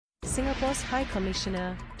Singapore's High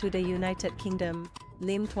Commissioner to the United Kingdom,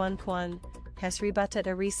 Lim Tuan Kwan, has rebutted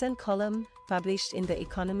a recent column published in The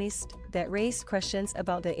Economist that raised questions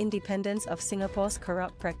about the independence of Singapore's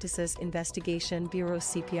Corrupt Practices Investigation Bureau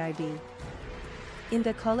 (CPIB). In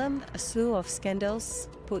the column, a slew of scandals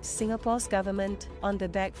put Singapore's government on the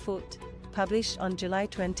back foot, published on July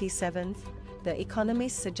 27, The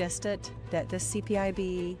Economist suggested that the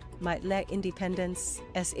CPIB might lack independence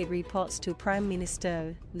as it reports to Prime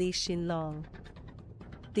Minister Lee Hsien Loong.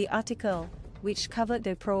 The article, which covered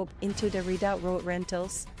the probe into the Redoubt road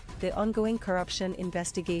rentals, the ongoing corruption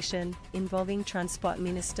investigation involving Transport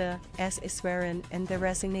Minister S. Iswaran and the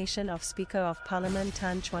resignation of Speaker of Parliament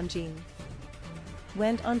Tan Chuan Jin,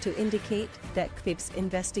 went on to indicate that CPIB's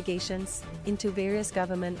investigations into various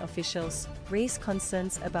government officials raised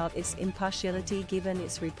concerns about its impartiality given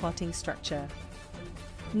its reporting structure.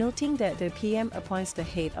 Noting that the PM appoints the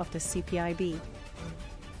head of the CPIB,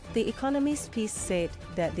 The Economist piece said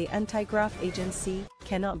that the anti-graft agency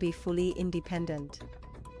cannot be fully independent.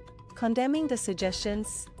 Condemning the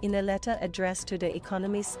suggestions, in a letter addressed to The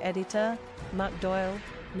Economist editor, Mark Doyle,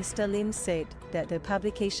 Mr. Lim said that the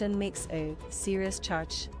publication makes a serious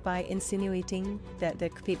charge by insinuating that the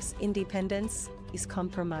CPIB's independence is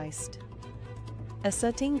compromised.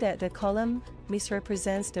 Asserting that the column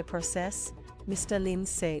misrepresents the process, Mr. Lim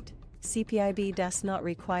said, CPIB does not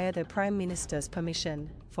require the Prime Minister's permission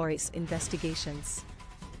for its investigations.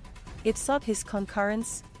 It sought his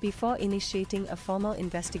concurrence before initiating a formal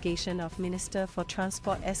investigation of Minister for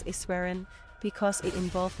Transport S. Iswaran because it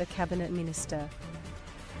involved a cabinet minister.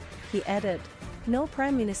 He added, no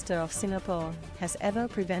Prime Minister of Singapore has ever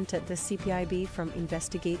prevented the CPIB from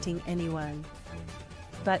investigating anyone.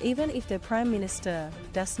 But even if the Prime Minister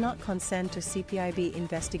does not consent to CPIB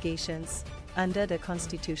investigations, under the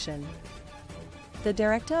Constitution, the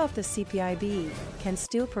director of the CPIB can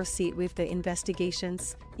still proceed with the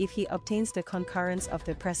investigations if he obtains the concurrence of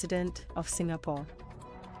the President of Singapore.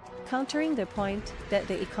 Countering the point that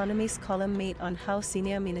The Economist column made on how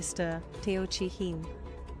Senior Minister Teo Chee Hean,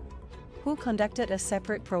 who conducted a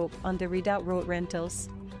separate probe on the Redoubt road rentals,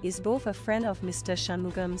 is both a friend of Mr.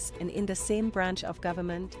 Shanmugam's and in the same branch of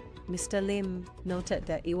government, Mr. Lim noted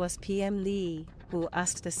that it was PM Lee who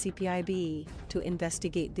asked the CPIB to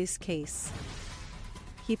investigate this case.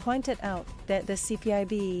 He pointed out that the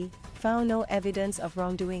CPIB found no evidence of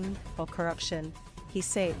wrongdoing or corruption, he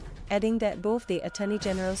said, adding that both the Attorney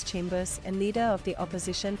General's chambers and leader of the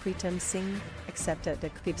opposition Pritam Singh accepted the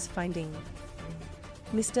CPIB's finding.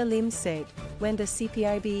 Mr. Lim said, when the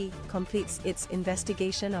CPIB completes its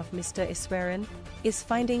investigation of Mr. Iswaran, its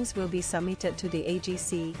findings will be submitted to the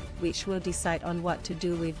AGC, which will decide on what to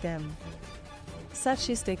do with them. Such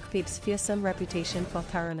is the CPIB's fearsome reputation for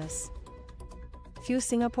thoroughness. Few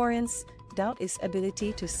Singaporeans doubt its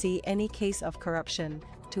ability to see any case of corruption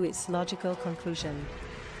to its logical conclusion.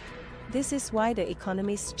 This is why The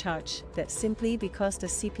Economist charge that simply because the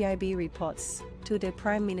CPIB reports to the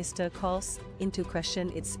Prime Minister calls into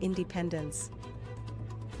question its independence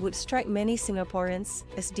would strike many Singaporeans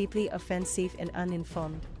as deeply offensive and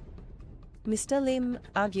uninformed. Mr. Lim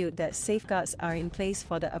argued that safeguards are in place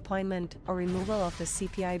for the appointment or removal of the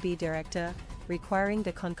CPIB director, requiring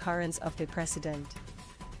the concurrence of the President.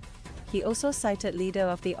 He also cited leader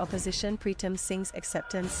of the opposition Pritam Singh's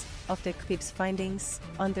acceptance of the CPIB's findings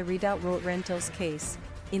on the Redoubt road rentals case,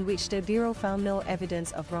 in which the Bureau found no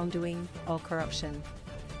evidence of wrongdoing or corruption.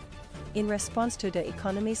 In response to The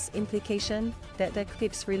Economist's implication that the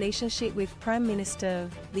CPIB's relationship with Prime Minister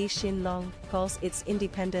Lee Hsien Loong calls its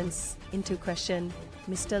independence into question,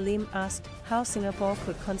 Mr. Lim asked how Singapore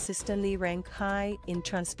could consistently rank high in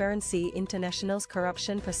Transparency International's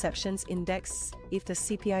Corruption Perceptions Index if the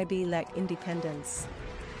CPIB lacked independence.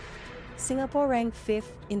 Singapore ranked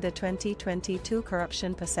 5th in the 2022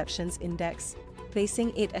 Corruption Perceptions Index,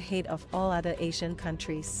 placing it ahead of all other Asian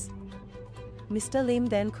countries. Mr. Lim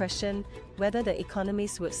then questioned whether The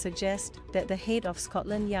Economist would suggest that the head of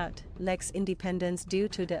Scotland Yard lacks independence due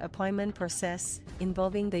to the appointment process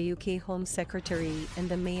involving the UK Home Secretary and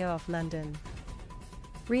the Mayor of London.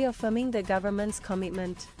 Reaffirming the government's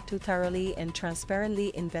commitment to thoroughly and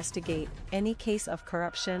transparently investigate any case of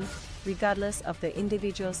corruption, regardless of the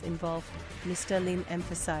individuals involved, Mr. Lim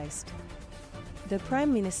emphasized. The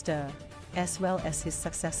Prime Minister, as well as his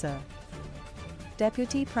successor,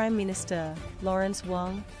 Deputy Prime Minister Lawrence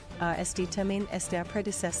Wong, are as determined as their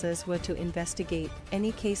predecessors were to investigate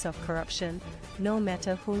any case of corruption, no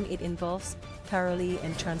matter whom it involves, thoroughly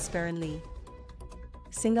and transparently.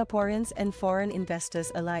 Singaporeans and foreign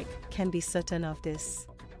investors alike can be certain of this.